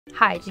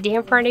Hi, today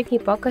I'm front of me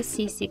POCO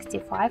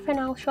C65 and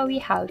I'll show you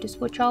how to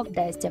switch off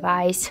this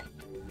device.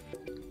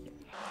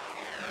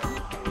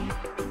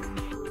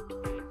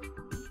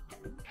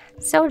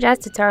 So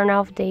just to turn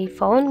off the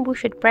phone, we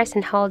should press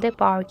and hold the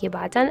power key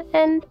button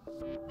and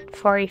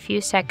for a few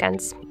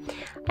seconds.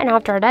 And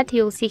after that,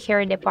 you'll see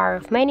here the power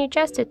off menu.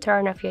 Just to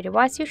turn off your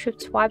device, you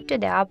should swipe to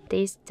the up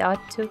this dot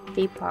to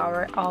the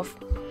power off.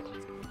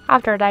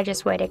 After that,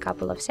 just wait a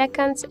couple of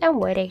seconds and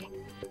wait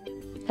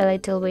a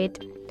little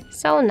bit.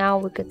 So now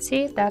we could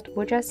see that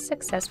we just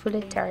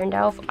successfully turned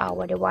off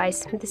our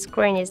device. The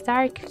screen is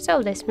dark,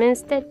 so this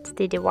means that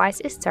the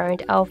device is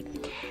turned off.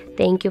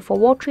 Thank you for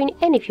watching,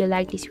 and if you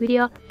like this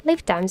video,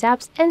 leave thumbs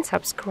up and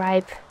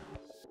subscribe.